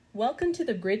Welcome to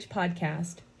the Bridge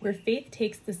Podcast, where faith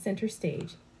takes the center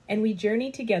stage and we journey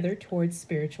together towards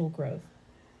spiritual growth.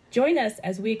 Join us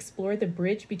as we explore the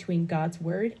bridge between God's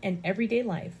Word and everyday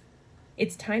life.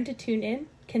 It's time to tune in,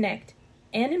 connect,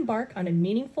 and embark on a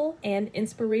meaningful and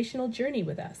inspirational journey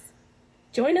with us.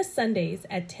 Join us Sundays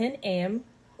at 10 a.m.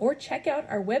 or check out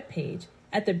our webpage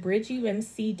at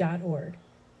thebridgeumc.org.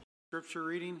 Scripture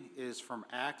reading is from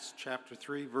Acts chapter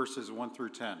 3, verses 1 through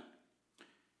 10.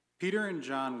 Peter and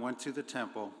John went to the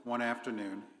temple one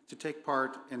afternoon to take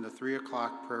part in the 3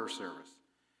 o'clock prayer service.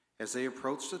 As they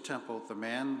approached the temple, a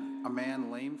man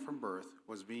lame from birth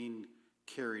was being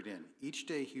carried in. Each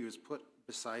day he was put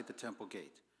beside the temple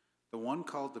gate, the one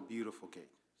called the Beautiful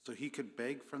Gate, so he could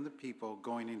beg from the people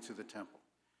going into the temple.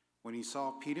 When he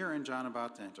saw Peter and John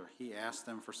about to enter, he asked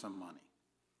them for some money.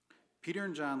 Peter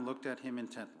and John looked at him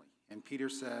intently, and Peter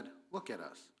said, "Look at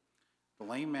us." The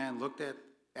lame man looked at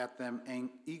them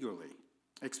eagerly,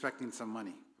 expecting some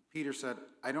money. Peter said,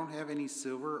 "I don't have any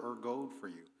silver or gold for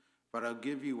you, but I'll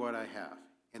give you what I have.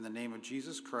 In the name of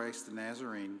Jesus Christ the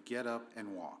Nazarene, get up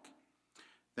and walk."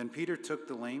 Then Peter took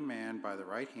the lame man by the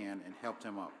right hand and helped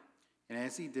him up. And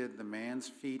as he did, the man's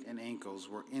feet and ankles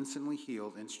were instantly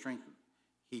healed and strengthened.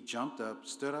 He jumped up,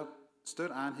 stood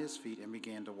on his feet, and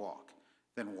began to walk.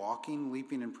 Then walking,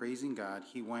 leaping, and praising God,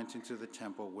 he went into the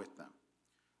temple with them.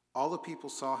 All the people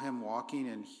saw him walking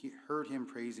and heard him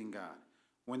praising God.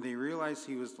 When they realized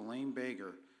he was the lame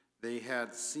beggar they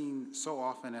had seen so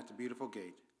often at the Beautiful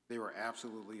Gate, they were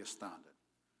absolutely astounded.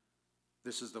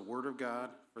 This is the word of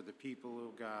God for the people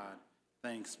of God.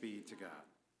 Thanks be to God.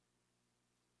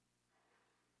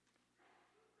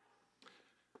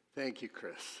 Thank you,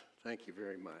 Chris. Thank you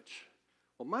very much.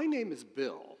 Well, my name is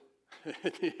Bill.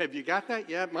 Have you got that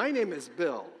yet? My name is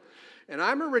Bill. And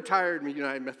I'm a retired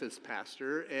United Methodist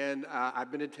pastor, and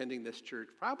I've been attending this church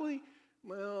probably,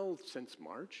 since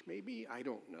March, maybe. I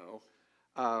don't know.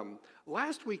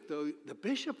 Last week, though, the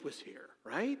bishop was here,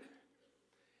 right?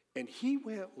 And he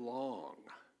went long.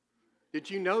 Did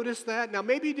you notice that? Now,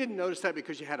 maybe you didn't notice that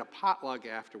because you had a potluck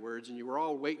afterwards, and you were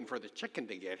all waiting for the chicken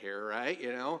to get here, right?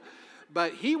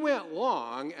 But he went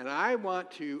long, and I want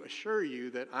to assure you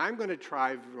that I'm going to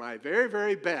try my very,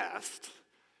 very best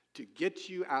to get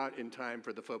you out in time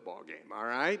for the football game, all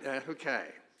right?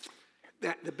 Okay.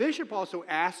 The bishop also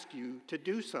asked you to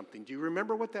do something. Do you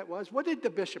remember what that was? What did the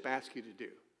bishop ask you to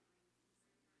do?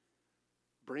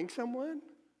 Bring someone?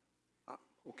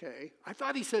 Okay. I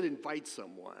thought he said invite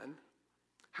someone.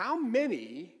 How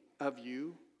many of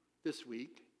you this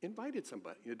week invited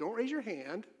somebody? Don't raise your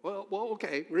hand. Well,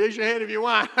 okay. Raise your hand if you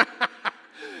want.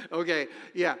 Okay,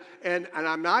 yeah. And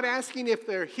I'm not asking if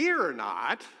they're here or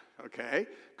not, okay,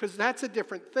 because that's a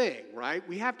different thing, right?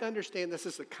 We have to understand this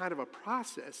is a kind of a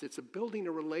process. It's building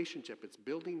a relationship. It's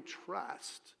building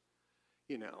trust,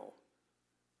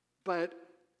 But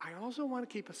I also want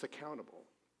to keep us accountable.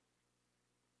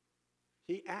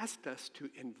 He asked us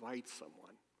to invite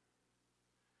someone.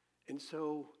 And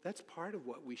so that's part of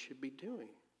what we should be doing.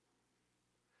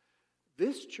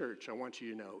 This church, I want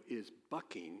you to know, is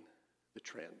bucking the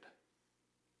trend.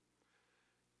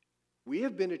 We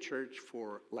have been a church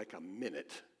for like a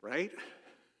minute, right?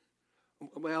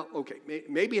 Well, okay,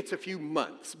 maybe it's a few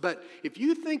months, but if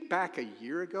you think back a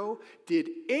year ago, did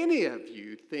any of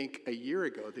you think a year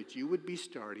ago that you would be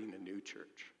starting a new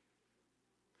church?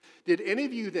 Did any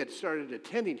of you that started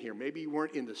attending here, maybe you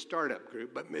weren't in the startup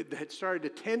group, but that started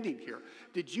attending here,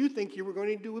 did you think you were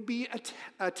going to be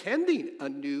attending a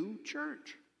new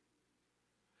church?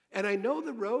 And I know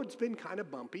the road's been kind of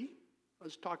bumpy. I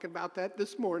was talking about that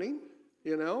this morning,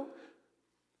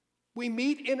 We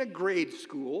meet in a grade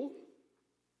school.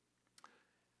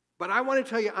 But I want to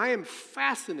tell you, I am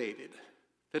fascinated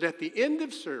that at the end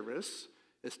of service,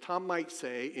 as Tom might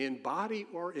say, in body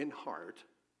or in heart,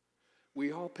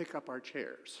 we all pick up our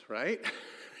chairs, right?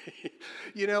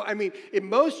 In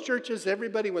most churches,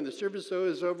 everybody, when the service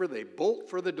is over, they bolt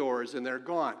for the doors and they're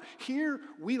gone. Here,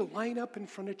 we line up in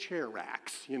front of chair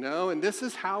racks, and this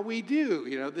is how we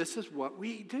do. This is what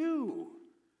we do.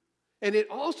 And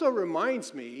it also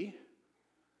reminds me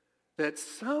that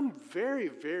some very,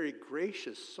 very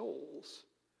gracious souls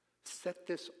set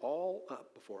this all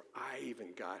up before I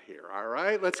even got here. All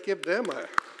right, let's give them a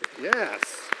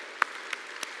yes.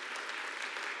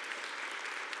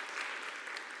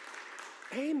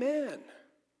 Amen.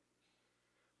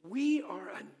 We are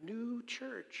a new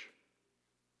church.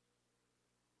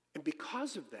 And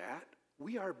because of that,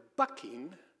 we are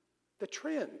bucking the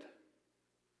trend.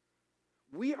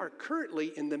 We are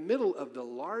currently in the middle of the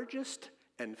largest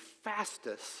and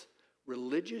fastest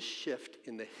religious shift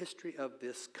in the history of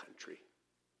this country.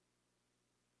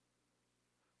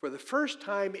 For the first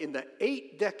time in the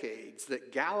 8 decades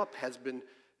that Gallup has been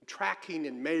tracking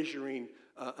and measuring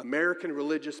American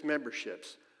religious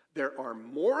memberships, there are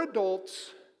more adults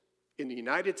in the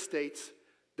United States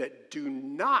that do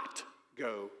not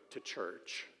go to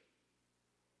church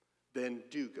than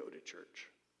do go to church.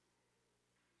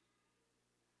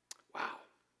 Wow.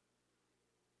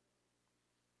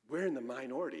 We're in the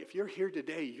minority. If you're here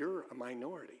today, you're a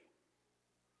minority.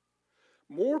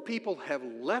 More people have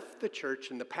left the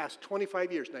church in the past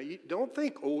 25 years. Now, you don't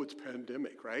think, oh, it's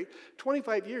pandemic, right?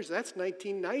 25 years, that's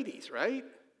 1990s, right?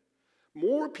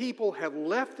 More people have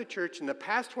left the church in the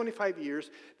past 25 years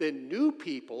than new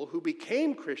people who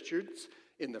became Christians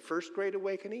in the First Great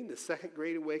Awakening, the Second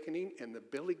Great Awakening, and the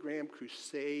Billy Graham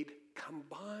Crusade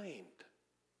combined.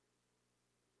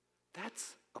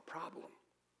 That's a problem.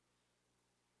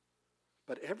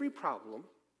 But every problem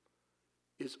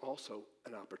is also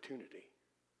an opportunity.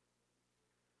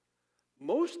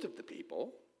 Most of the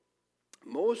people,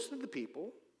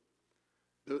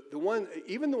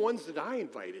 even the ones that I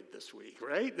invited this week,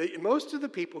 right? Most of the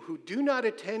people who do not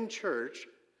attend church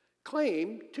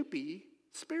claim to be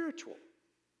spiritual.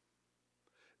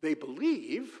 They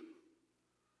believe,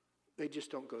 they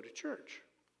just don't go to church.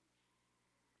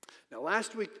 Now,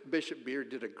 last week, Bishop Beard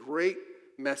did a great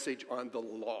message on the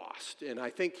lost, and I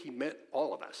think he meant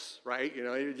all of us, right?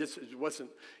 It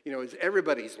wasn't,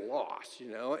 everybody's lost,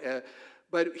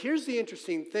 But here's the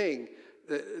interesting thing.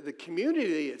 The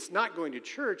community that's not going to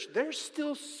church, they're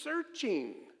still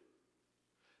searching.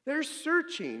 They're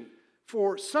searching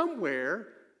for somewhere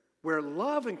where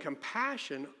love and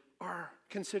compassion are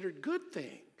considered good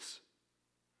things.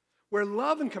 Where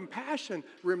love and compassion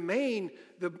remain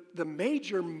the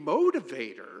major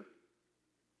motivator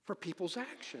for people's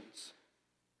actions.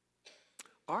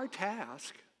 Our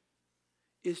task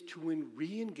is to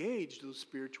re-engage those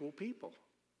spiritual people.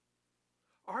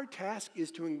 Our task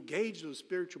is to engage those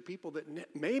spiritual people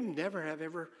that may never have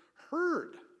ever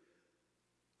heard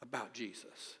about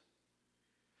Jesus.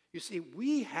 You see,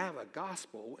 we have a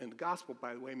gospel, and the gospel,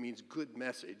 by the way, means good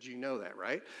message. You know that,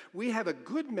 right? We have a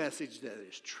good message that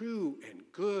is true and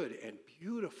good and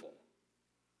beautiful.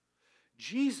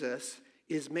 Jesus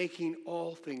is making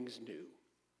all things new.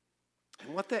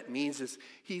 And what that means is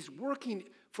he's working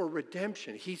for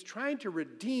redemption. He's trying to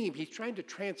redeem. He's trying to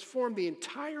transform the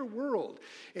entire world.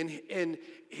 And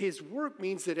his work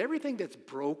means that everything that's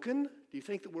broken, do you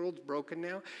think the world's broken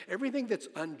now? Everything that's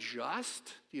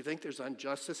unjust, do you think there's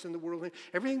injustice in the world?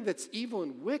 Everything that's evil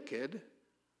and wicked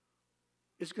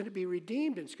is going to be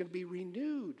redeemed and it's going to be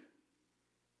renewed.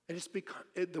 And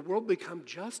the world become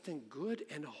just and good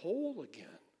and whole again.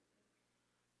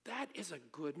 That is a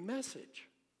good message.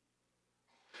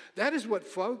 That is what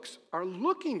folks are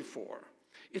looking for.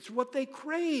 It's what they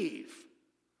crave.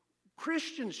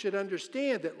 Christians should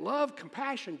understand that love,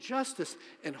 compassion, justice,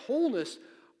 and wholeness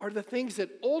are the things that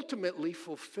ultimately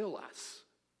fulfill us.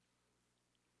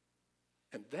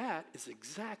 And that is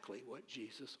exactly what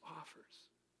Jesus offers.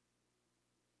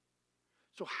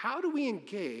 So how do we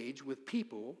engage with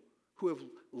people who have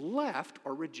left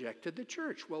or rejected the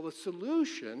church? Well, the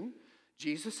solution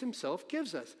Jesus himself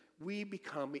gives us. We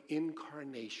become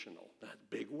incarnational. That's a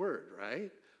big word,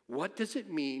 right? What does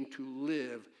it mean to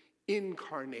live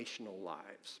incarnational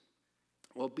lives?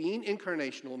 Well, being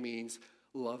incarnational means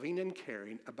loving and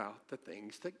caring about the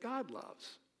things that God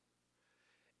loves.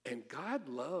 And God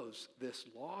loves this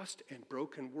lost and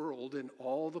broken world and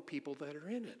all the people that are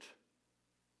in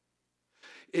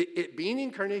it.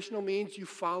 Being incarnational means you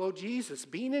follow Jesus.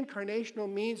 Being incarnational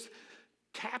means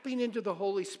tapping into the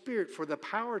Holy Spirit for the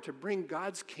power to bring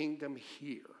God's kingdom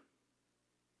here.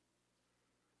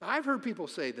 Now, I've heard people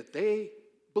say that they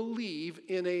believe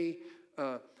in a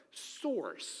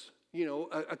source,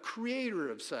 a creator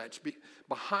of such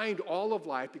behind all of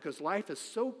life, because life is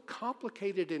so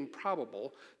complicated and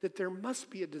improbable that there must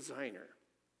be a designer.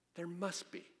 There must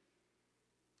be.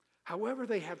 However,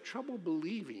 they have trouble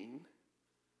believing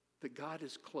that God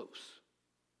is close.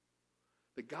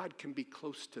 That God can be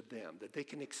close to them, that they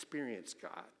can experience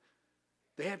God.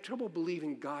 They have trouble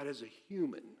believing God as a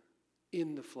human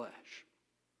in the flesh.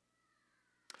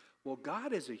 Well,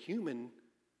 God as a human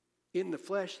in the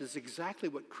flesh is exactly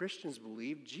what Christians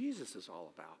believe Jesus is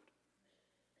all about.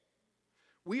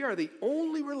 We are the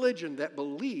only religion that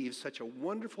believes such a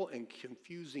wonderful and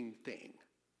confusing thing.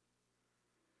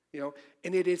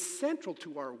 And it is central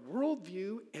to our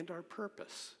worldview and our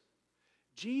purpose.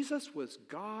 Jesus was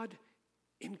God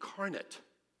incarnate.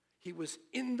 He was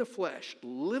in the flesh,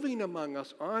 living among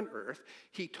us on earth.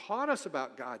 He taught us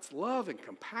about God's love and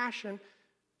compassion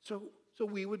so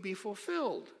we would be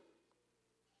fulfilled.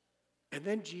 And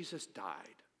then Jesus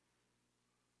died.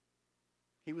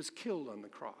 He was killed on the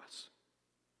cross.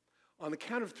 On the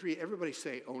count of 3, everybody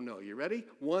say, oh no. You ready?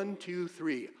 1, 2,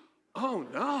 3. Oh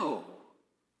no.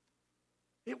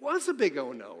 It was a big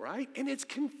oh no, right? And it's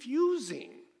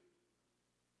confusing.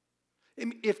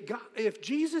 If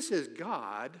Jesus is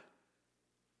God,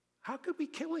 how could we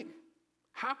kill him?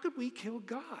 How could we kill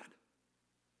God?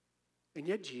 And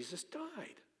yet Jesus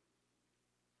died.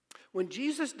 When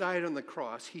Jesus died on the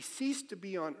cross, he ceased to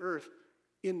be on earth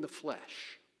in the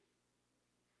flesh.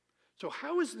 So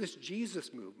how is this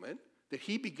Jesus movement that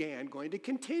he began going to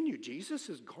continue? Jesus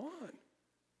is gone.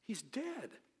 He's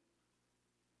dead.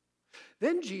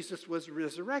 Then Jesus was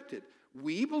resurrected.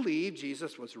 We believe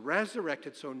Jesus was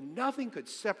resurrected so nothing could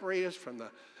separate us from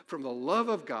the love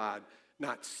of God.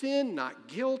 Not sin, not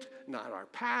guilt, not our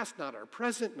past, not our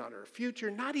present, not our future,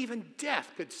 not even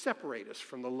death could separate us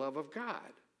from the love of God.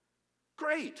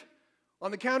 Great.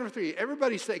 On the count of 3,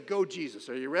 everybody say, go Jesus.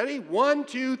 Are you ready? 1,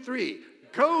 2, 3.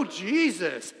 Go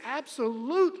Jesus.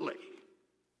 Absolutely.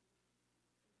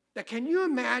 Now, can you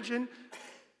imagine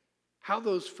how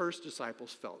those first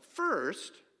disciples felt?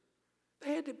 First,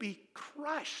 they had to be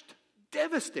crushed,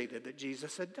 devastated that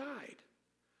Jesus had died.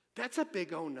 That's a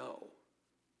big oh no.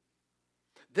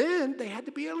 Then they had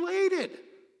to be elated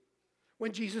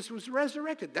when Jesus was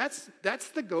resurrected. That's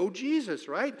the go Jesus,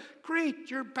 right?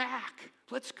 Great, you're back.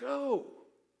 Let's go.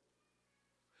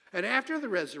 And after the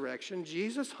resurrection,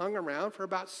 Jesus hung around for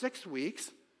about 6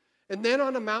 weeks. And then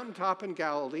on a mountaintop in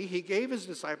Galilee, he gave his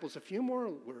disciples a few more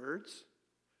words.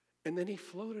 And then he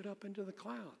floated up into the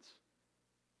clouds.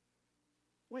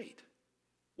 Wait,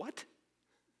 what?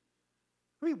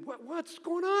 I mean, what's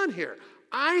going on here?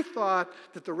 I thought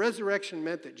that the resurrection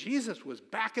meant that Jesus was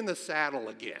back in the saddle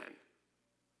again.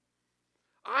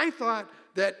 I thought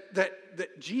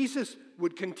that Jesus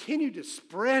would continue to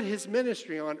spread his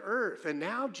ministry on earth, and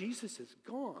now Jesus is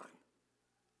gone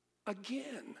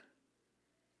again.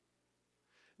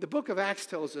 The book of Acts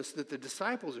tells us that the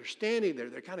disciples are standing there.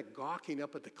 They're kind of gawking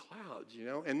up at the clouds,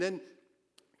 and then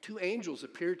 2 angels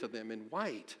appeared to them in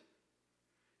white.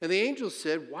 And the angels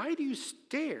said, why do you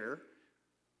stand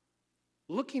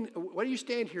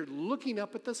here looking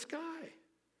up at the sky?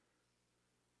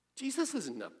 Jesus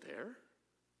isn't up there.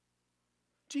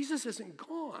 Jesus isn't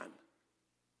gone.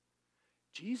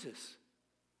 Jesus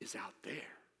is out there.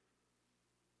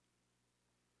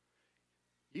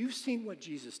 You've seen what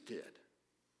Jesus did.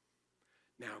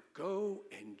 Now go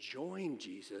and join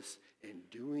Jesus in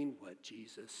doing what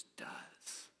Jesus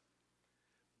does.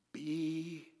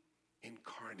 Be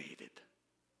incarnated.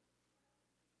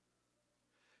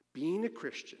 Being a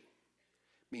Christian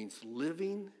means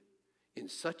living in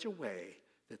such a way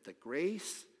that the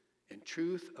grace and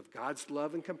truth of God's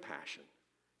love and compassion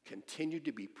continue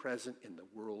to be present in the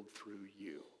world through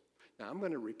you. Now, I'm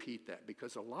going to repeat that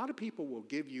because a lot of people will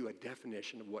give you a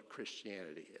definition of what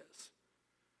Christianity is.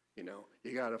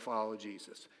 You got to follow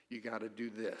Jesus. You got to do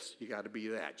this. You got to be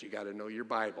that. You got to know your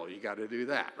Bible. You got to do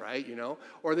that, right?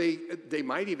 Or they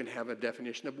might even have a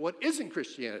definition of what isn't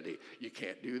Christianity. You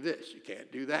can't do this. You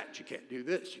can't do that. You can't do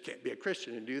this. You can't be a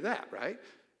Christian and do that, right?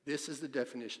 This is the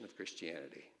definition of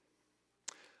Christianity.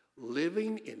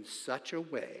 Living in such a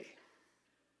way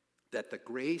that the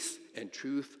grace and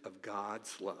truth of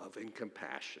God's love and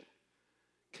compassion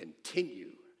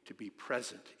continue to be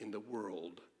present in the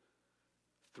world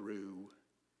through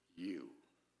you.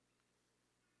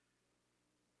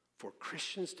 For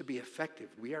Christians to be effective,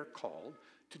 we are called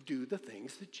to do the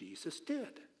things that Jesus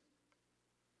did.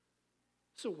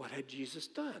 So what had Jesus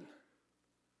done?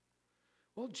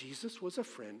 Well, Jesus was a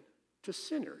friend to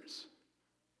sinners.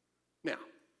 Now,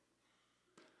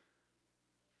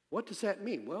 what does that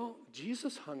mean? Well,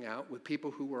 Jesus hung out with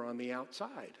people who were on the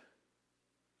outside,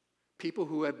 people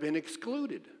who had been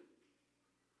excluded,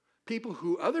 people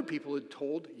who other people had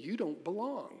told, you don't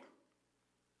belong,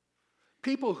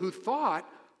 people who thought,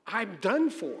 I'm done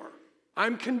for,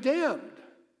 I'm condemned.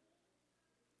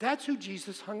 That's who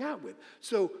Jesus hung out with.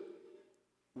 So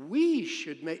we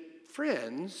should make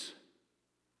friends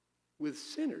with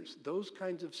sinners, those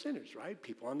kinds of sinners, right?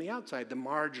 People on the outside, the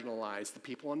marginalized, the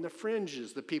people on the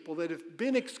fringes, the people that have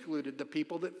been excluded, the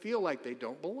people that feel like they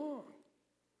don't belong.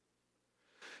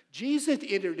 Jesus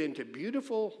entered into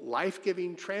beautiful,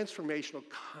 life-giving, transformational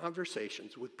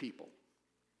conversations with people.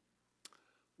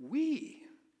 We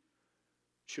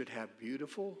should have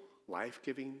beautiful,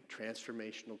 life-giving,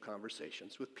 transformational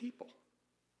conversations with people.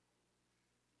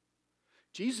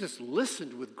 Jesus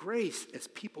listened with grace as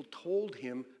people told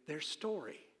him their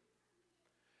story.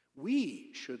 We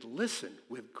should listen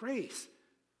with grace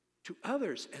to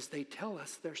others as they tell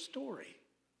us their story.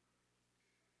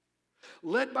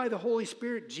 Led by the Holy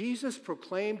Spirit, Jesus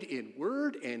proclaimed in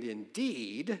word and in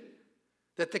deed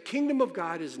that the kingdom of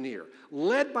God is near.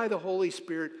 Led by the Holy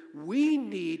Spirit, we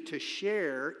need to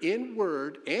share in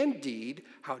word and deed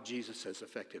how Jesus has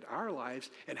affected our lives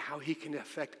and how he can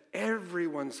affect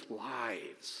everyone's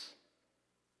lives,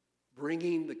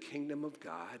 bringing the kingdom of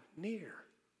God near.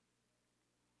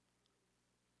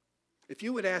 If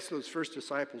you would ask those first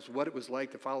disciples what it was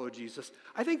like to follow Jesus,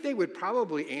 I think they would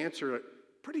probably answer it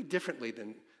pretty differently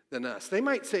than us. They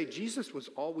might say Jesus was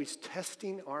always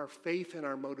testing our faith and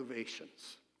our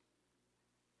motivations.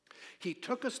 He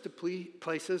took us to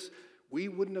places we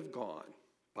wouldn't have gone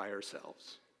by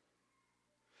ourselves.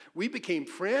 We became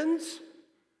friends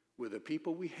with the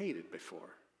people we hated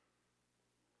before.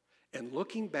 And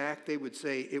looking back, they would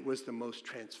say it was the most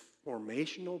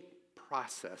transformational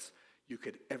process you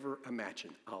could ever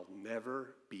imagine. I'll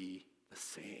never be the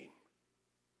same.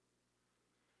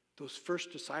 Those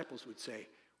first disciples would say,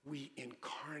 we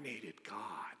incarnated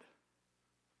God.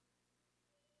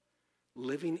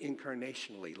 Living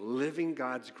incarnationally, living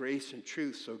God's grace and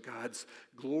truth so God's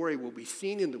glory will be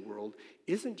seen in the world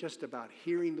isn't just about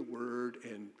hearing the word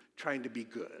and trying to be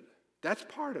good. That's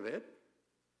part of it.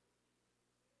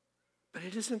 But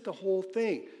it isn't the whole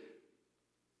thing.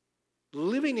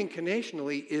 Living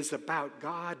incarnationally is about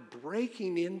God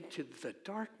breaking into the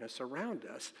darkness around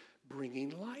us,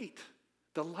 bringing light.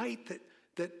 The light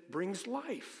that brings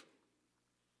life.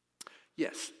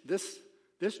 Yes,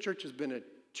 this church has been a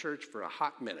church for a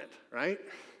hot minute, right?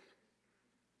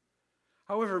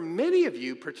 However, many of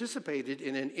you participated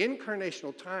in an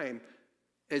incarnational time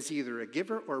as either a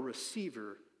giver or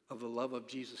receiver of the love of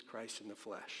Jesus Christ in the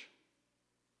flesh.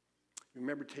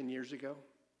 Remember 10 years ago?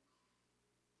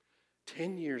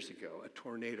 10 years ago, a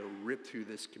tornado ripped through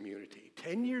this community.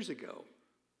 10 years ago,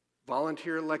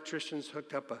 volunteer electricians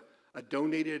hooked up a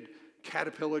donated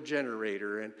Caterpillar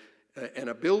generator, and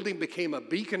a building became a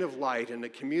beacon of light in a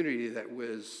community that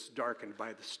was darkened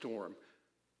by the storm.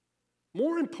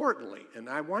 More importantly, and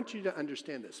I want you to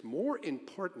understand this, more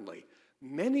importantly,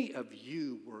 many of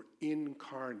you were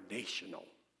incarnational.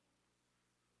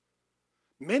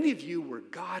 Many of you were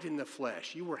God in the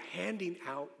flesh. You were handing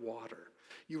out water.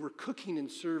 You were cooking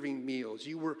and serving meals.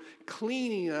 You were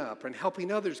cleaning up and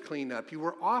helping others clean up. You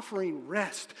were offering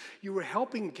rest. You were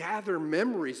helping gather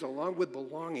memories along with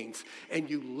belongings. And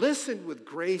you listened with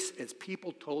grace as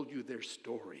people told you their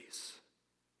stories.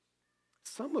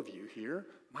 Some of you here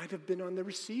might have been on the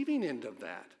receiving end of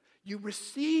that. You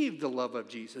received the love of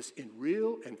Jesus in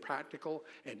real and practical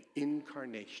and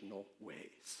incarnational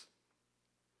ways.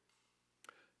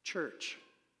 Church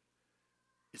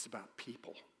is about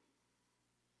people.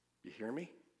 You hear me?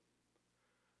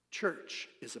 Church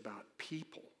is about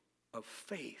people of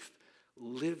faith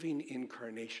living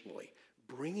incarnationally,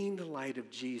 bringing the light of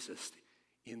Jesus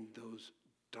in those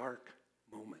dark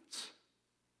moments.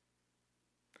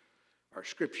 Our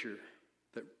scripture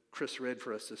that Chris read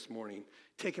for us this morning,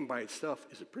 taken by itself,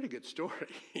 is a pretty good story,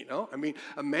 you know? I mean,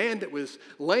 a man that was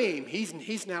lame,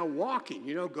 he's now walking,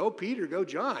 you know, go Peter, go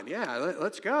John. Yeah,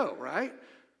 let's go, right?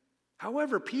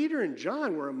 However, Peter and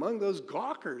John were among those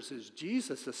gawkers as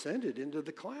Jesus ascended into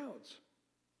the clouds.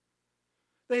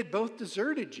 They had both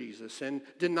deserted Jesus and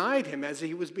denied him as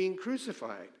he was being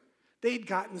crucified. They'd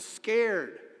gotten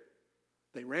scared.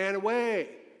 They ran away.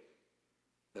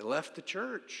 They left the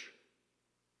church.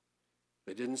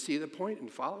 They didn't see the point in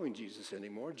following Jesus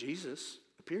anymore. Jesus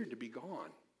appeared to be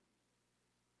gone.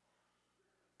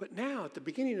 But now, at the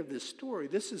beginning of this story,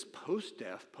 this is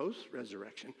post-death,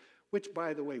 post-resurrection, which,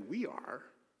 by the way, we are,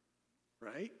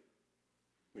 right?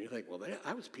 When you think, well,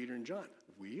 I was Peter and John.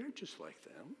 We are just like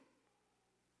them.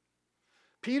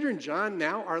 Peter and John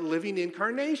now are living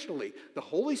incarnationally. The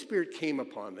Holy Spirit came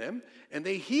upon them, and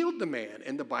they healed the man.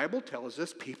 And the Bible tells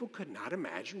us people could not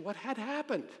imagine what had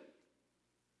happened.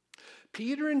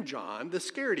 Peter and John, the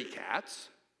scaredy cats,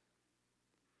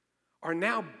 are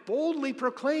now boldly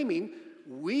proclaiming,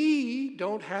 we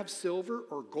don't have silver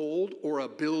or gold or a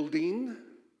building,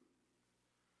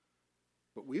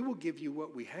 but we will give you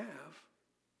what we have.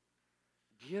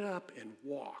 Get up and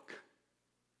walk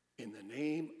in the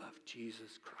name of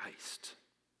Jesus Christ.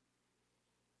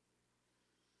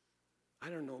 I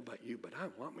don't know about you, but I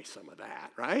want me some of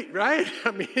that, right?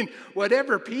 I mean,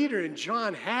 whatever Peter and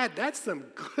John had, that's some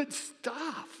good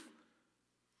stuff.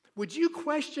 Would you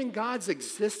question God's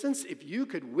existence if you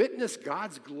could witness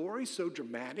God's glory so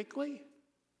dramatically?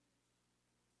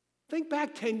 Think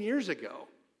back 10 years ago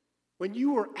when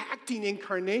you were acting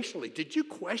incarnationally. Did you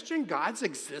question God's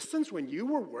existence when you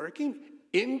were working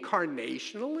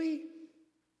incarnationally?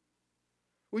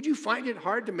 Would you find it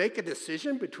hard to make a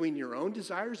decision between your own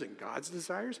desires and God's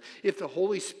desires? If the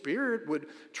Holy Spirit would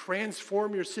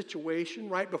transform your situation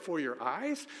right before your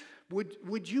eyes,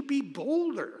 would you be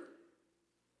bolder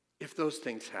if those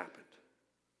things happened?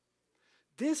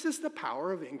 This is the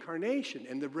power of incarnation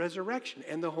and the resurrection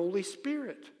and the Holy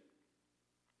Spirit.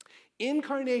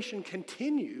 Incarnation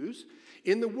continues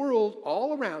in the world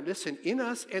all around us and in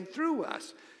us and through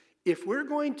us. If we're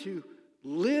going to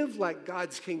live like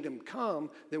God's kingdom come,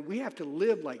 then we have to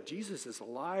live like Jesus is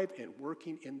alive and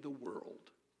working in the world.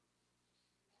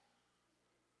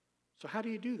 So how do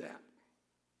you do that?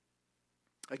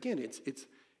 Again,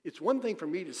 it's one thing for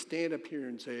me to stand up here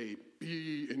and say,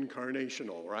 be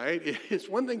incarnational, right? It's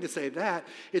one thing to say that.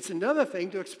 It's another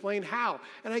thing to explain how.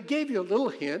 And I gave you a little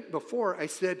hint before. I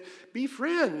said, be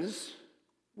friends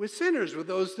with sinners, with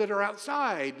those that are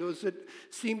outside, those that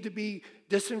seem to be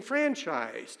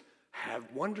disenfranchised.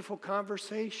 Have wonderful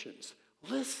conversations.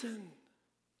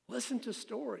 Listen to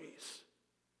stories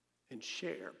and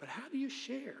share. But how do you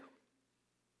share?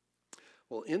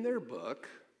 Well, in their book,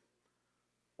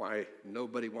 Why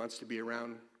Nobody Wants to Be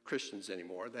Around Christians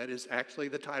Anymore, that is actually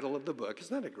the title of the book.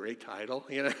 Isn't that a great title?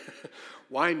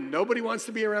 Why Nobody Wants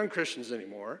to Be Around Christians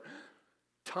Anymore.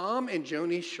 Tom and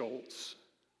Joni Schultz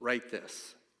write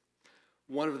this: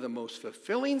 one of the most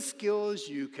fulfilling skills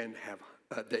you can have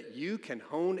that you can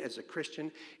hone as a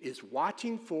Christian is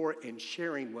watching for and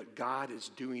sharing what God is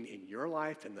doing in your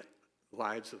life and the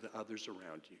lives of the others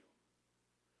around you.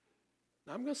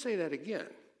 Now, I'm going to say that again.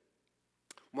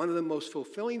 One of the most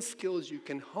fulfilling skills you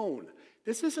can hone.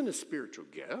 This isn't a spiritual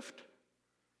gift.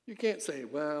 You can't say,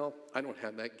 well, I don't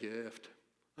have that gift.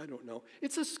 I don't know.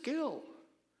 It's a skill.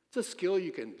 It's a skill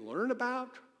you can learn about,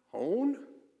 hone.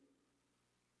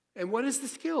 And what is the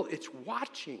skill? It's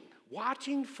watching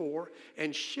for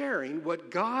and sharing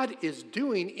what God is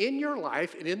doing in your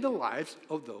life and in the lives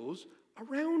of those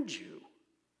around you.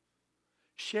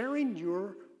 Sharing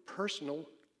your personal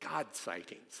God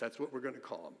sightings. That's what we're going to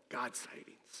call them, God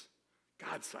sightings.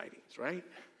 God sightings, right?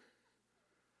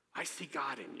 I see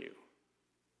God in you.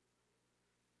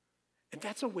 And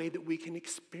that's a way that we can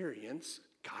experience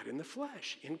God in the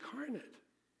flesh, incarnate.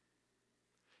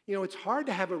 You know, it's hard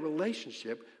to have a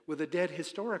relationship with a dead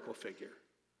historical figure,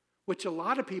 which a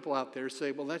lot of people out there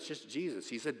say, well, that's just Jesus.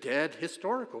 He's a dead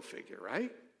historical figure,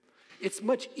 right? It's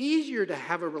much easier to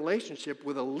have a relationship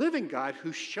with a living God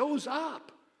who shows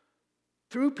up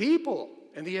through people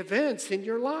and the events in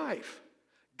your life.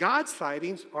 God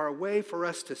sightings are a way for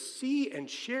us to see and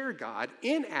share God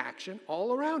in action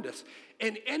all around us.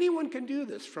 And anyone can do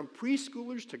this, from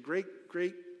preschoolers to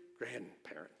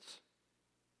great-great-grandparents.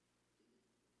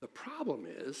 The problem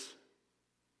is,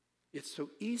 it's so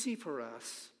easy for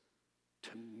us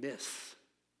to miss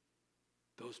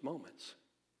those moments.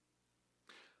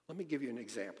 Let me give you an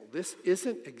example. This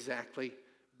isn't exactly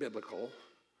biblical.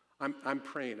 I'm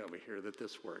praying over here that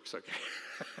this works, okay?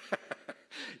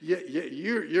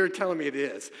 You're telling me it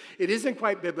is. It isn't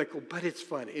quite biblical, but it's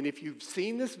fun. And if you've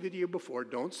seen this video before,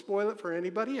 don't spoil it for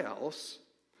anybody else,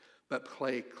 but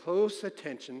pay close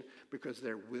attention because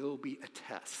there will be a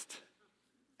test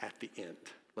at the end.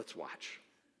 Let's watch.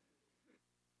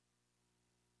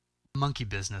 Monkey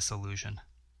business illusion.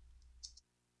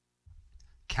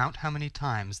 Count how many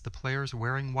times the players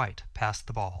wearing white pass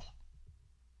the ball.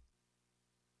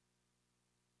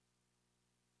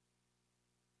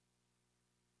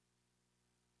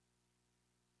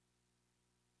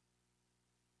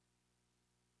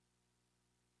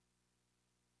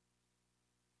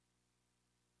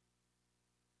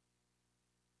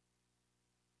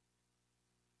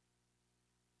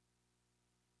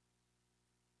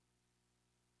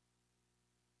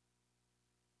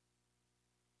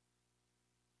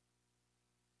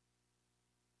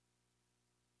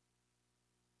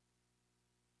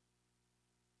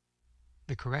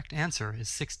 The correct answer is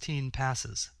 16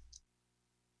 passes.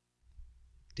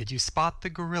 Did you spot the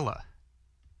gorilla?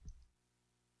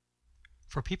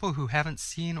 For people who haven't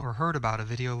seen or heard about a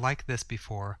video like this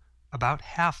before, about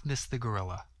half miss the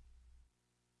gorilla.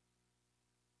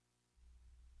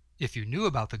 If you knew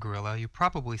about the gorilla, you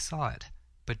probably saw it,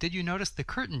 but did you notice the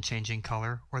curtain changing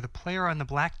color or the player on the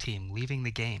black team leaving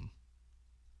the game?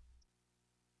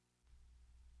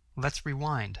 Let's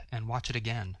rewind and watch it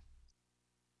again.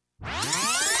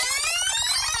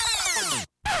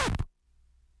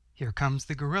 Here comes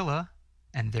the gorilla,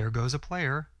 and there goes a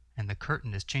player, and the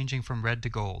curtain is changing from red to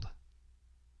gold.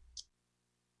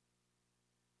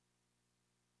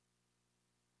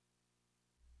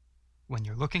 When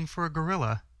you're looking for a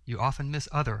gorilla, you often miss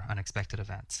other unexpected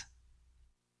events.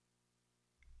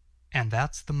 And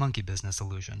that's the monkey business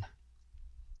illusion.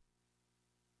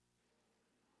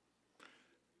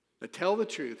 But tell the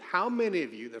truth, how many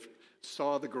of you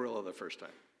saw the gorilla the first time?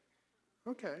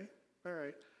 Okay, all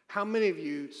right. How many of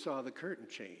you saw the curtain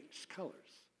change colors?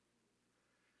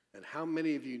 And how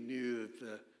many of you knew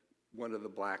that one of the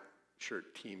black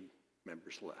shirt team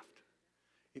members left?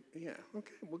 Yeah,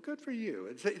 okay, well, good for you.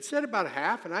 It said about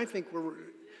half, and I think we're...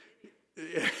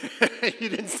 You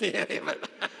didn't see any of it.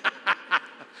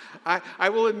 I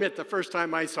will admit, the first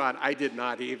time I saw it, I did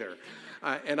not either.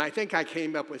 And I think I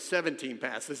came up with 17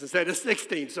 passes instead of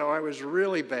 16, so I was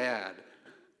really bad.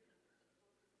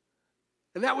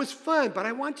 And that was fun, but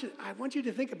I want you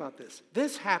to think about this.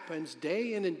 This happens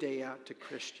day in and day out to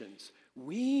Christians.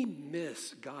 We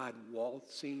miss God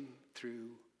waltzing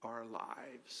through our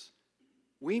lives.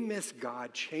 We miss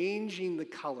God changing the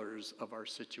colors of our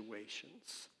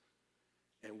situations.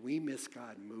 And we miss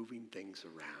God moving things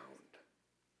around.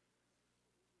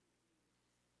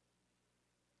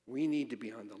 We need to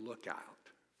be on the lookout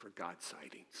for God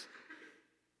sightings.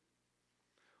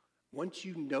 Once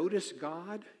you notice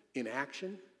God in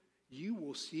action, you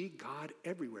will see God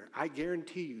everywhere. I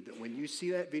guarantee you that when you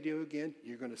see that video again,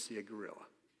 you're going to see a gorilla.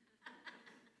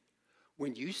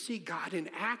 When you see God in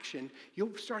action,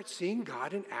 you'll start seeing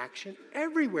God in action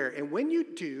everywhere. And when you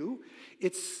do,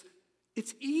 it's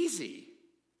easy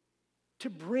to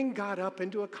bring God up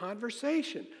into a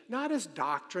conversation, not as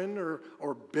doctrine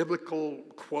or biblical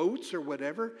quotes or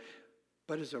whatever,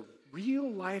 but as a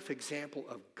real-life example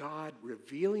of God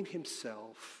revealing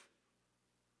himself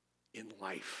in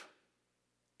life,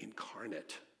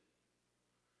 incarnate.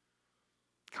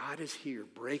 God is here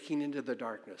breaking into the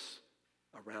darkness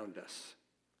around us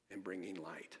and bringing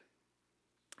light.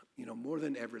 You know, more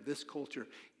than ever, this culture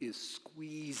is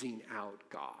squeezing out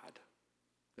God.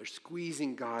 They're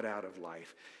squeezing God out of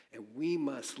life, and we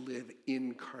must live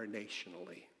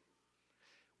incarnationally.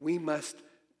 We must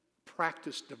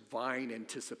practice divine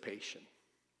anticipation.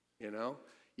 You know,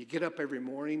 you get up every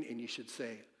morning and you should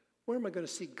say, where am I going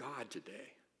to see God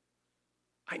today?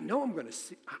 I know I'm going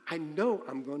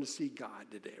to see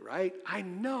God today, right? I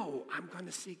know I'm going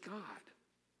to see God.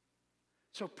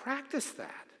 So practice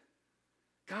that.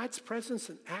 God's presence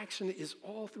and action is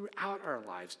all throughout our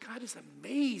lives. God is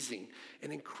amazing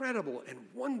and incredible and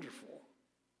wonderful.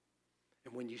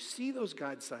 And when you see those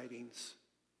God sightings,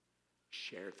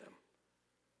 share them.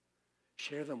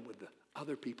 Share them with the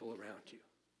other people around you.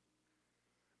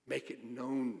 Make it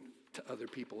known to other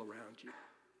people around you.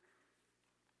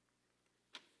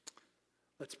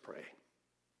 Let's pray.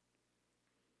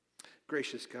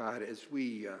 Gracious God, as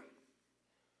we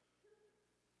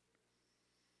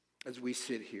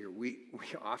sit here, we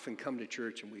often come to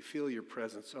church and we feel your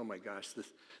presence. Oh my gosh,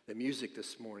 the music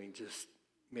this morning just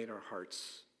made our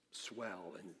hearts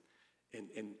swell,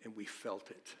 and we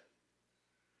felt it.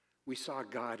 We saw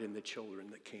God in the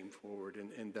children that came forward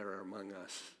and that are among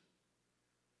us.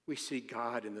 We see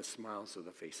God in the smiles of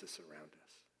the faces around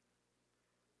us.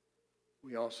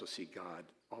 We also see God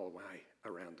all the way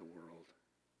around the world.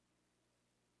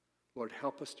 Lord,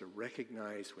 help us to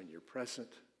recognize when you're present.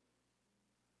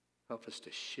 Help us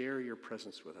to share your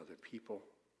presence with other people.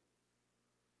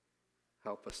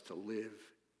 Help us to live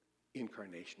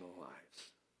incarnational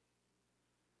lives.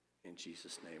 In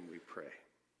Jesus' name we pray.